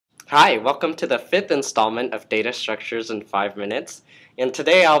Hi, welcome to the fifth installment of Data Structures in 5 Minutes. And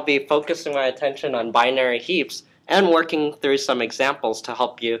today I'll be focusing my attention on binary heaps and working through some examples to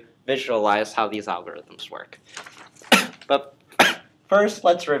help you visualize how these algorithms work. But first,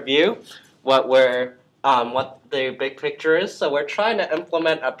 let's review what the big picture is. So we're trying to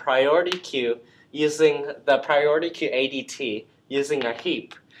implement a priority queue using the priority queue ADT using a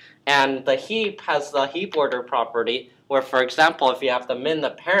heap. And the heap has the heap order property where, for example, if you have the min, the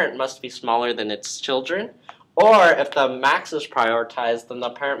parent must be smaller than its children. Or if the max is prioritized, then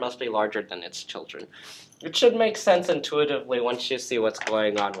the parent must be larger than its children. It should make sense intuitively once you see what's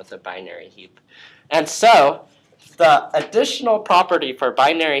going on with a binary heap. And so, the additional property for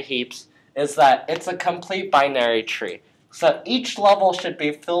binary heaps is that it's a complete binary tree. So each level should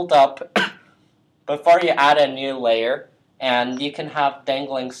be filled up before you add a new layer, and you can have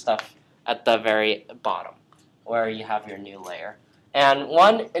dangling stuff at the very bottom where you have your new layer. And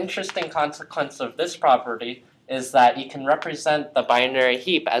one interesting consequence of this property is that you can represent the binary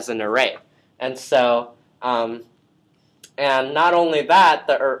heap as an array. And so, and not only that,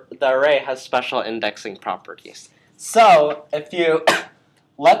 the array has special indexing properties. So if you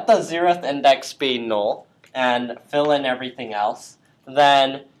let the 0th index be null and fill in everything else,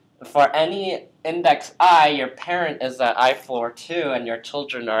 then for any index I, your parent is at I floor 2 and your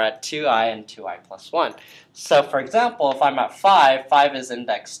children are at 2i and 2i plus 1. So for example, if I'm at 5, 5 is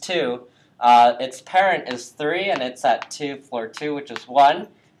index 2, its parent is 3 and it's at 2 floor 2, which is 1,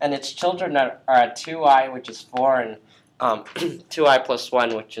 and its children are at 2i, which is 4, and 2i plus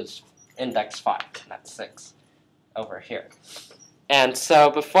 1, which is index 5, and that's 6 over here. And so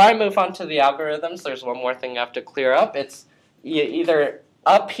before I move on to the algorithms, there's one more thing I have to clear up. It's either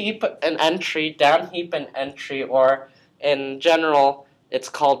up heap an entry, down heap an entry, or in general, it's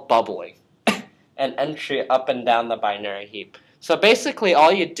called bubbling an entry up and down the binary heap. So basically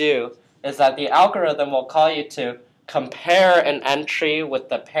all you do is that the algorithm will call you to compare an entry with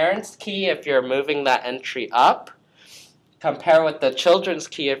the parent's key if you're moving that entry up, compare with the children's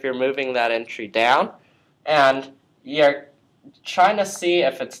key if you're moving that entry down, and you're trying to see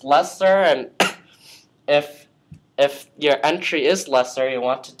if it's lesser, and if your entry is lesser, you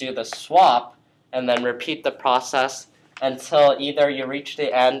want to do the swap and then repeat the process until either you reach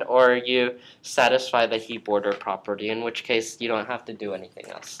the end or you satisfy the heap order property, in which case you don't have to do anything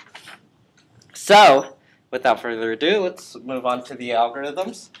else. So, without further ado, let's move on to the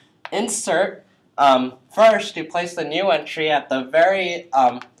algorithms. Insert, first you place the new entry at the very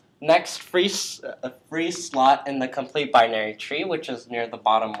next free slot in the complete binary tree, which is near the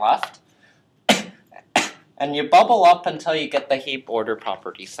bottom left. And you bubble up until you get the heap order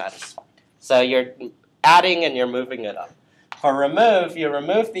property satisfied. So you're adding and you're moving it up. For remove, you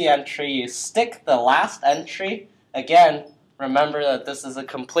remove the entry, you stick the last entry. Again, remember that this is a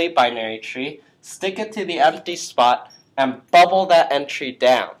complete binary tree. Stick it to the empty spot and bubble that entry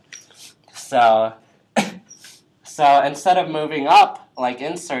down. So instead of moving up, like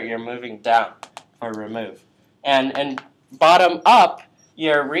insert, you're moving down for remove. And bottom up,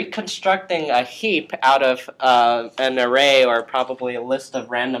 you're reconstructing a heap out of an array or probably a list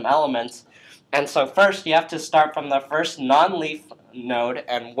of random elements. And so first you have to start from the first non-leaf node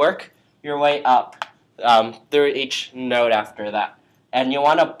and work your way up through each node after that. And you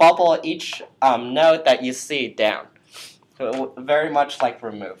want to bubble each node that you see down, so very much like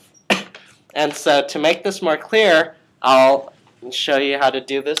remove. And so to make this more clear, I'll show you how to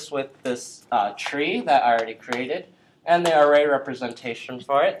do this with this tree that I already created, and the array representation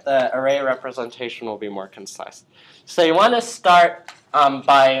for it. The array representation will be more concise. So you want to start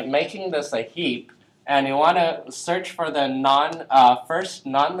by making this a heap, and you want to search for the first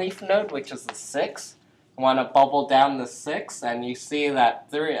non-leaf node, which is the 6. You want to bubble down the 6, and you see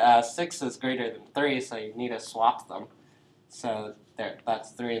that 6 is greater than 3, so you need to swap them. So there, that's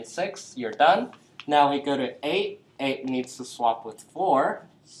 3 and 6. You're done. Now we go to 8. 8 needs to swap with 4,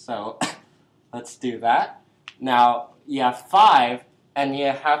 so let's do that. Now you have 5, and you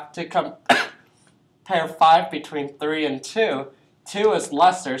have to compare 5 between 3 and 2. 2 is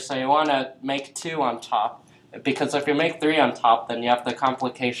lesser, so you want to make 2 on top. Because if you make 3 on top, then you have the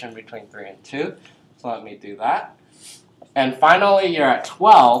complication between 3 and 2. So let me do that. And finally, you're at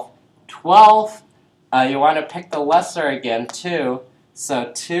 12. 12, you want to pick the lesser again, 2.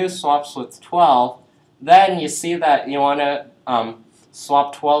 So 2 swaps with 12. Then you see that you want to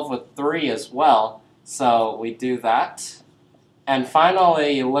swap 12 with 3 as well. So we do that. And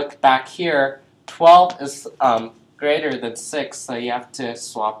finally, you look back here, 12 is greater than 6, so you have to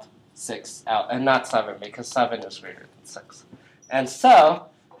swap 6 out, and not 7, because 7 is greater than 6. And so,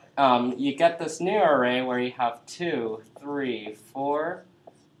 you get this new array where you have 2, 3, 4,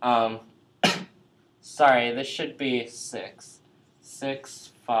 Sorry, this should be 6.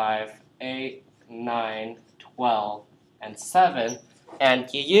 6, 5, 8, 9, 12, and 7.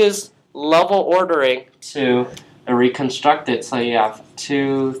 And you use level ordering to reconstruct it. So you have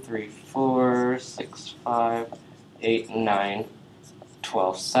 2, 3, 4, 6, 5, 8, 9,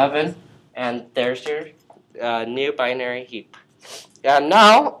 12, 7. And there's your new binary heap. And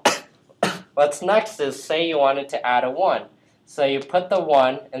now, what's next is, say you wanted to add a 1. So you put the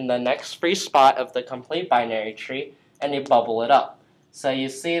 1 in the next free spot of the complete binary tree, and you bubble it up. So you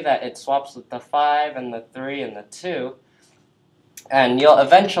see that it swaps with the 5 and the 3 and the 2, and you'll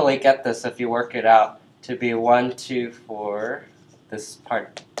eventually get this if you work it out to be 1, 2, 4. This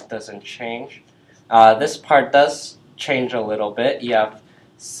part doesn't change. This part does change a little bit. You have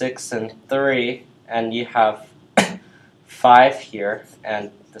 6 and 3, and you have 5 here,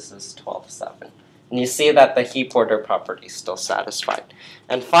 and this is 12, 7. And you see that the heap order property is still satisfied.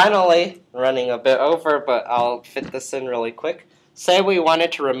 And finally, running a bit over, but I'll fit this in really quick. Say we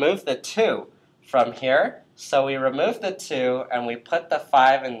wanted to remove the 2 from here. So we remove the 2, and we put the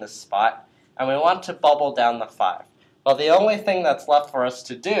 5 in this spot, and we want to bubble down the 5. Well, the only thing that's left for us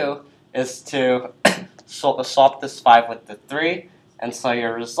to do is to swap this 5 with the 3, and so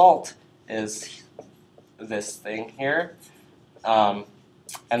your result is this thing here. And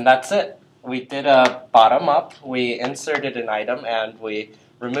that's it. We did a bottom up, we inserted an item, and we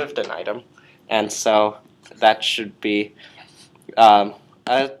removed an item. And so that should be a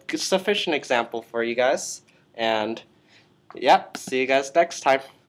sufficient example for you guys. And yep, see you guys next time.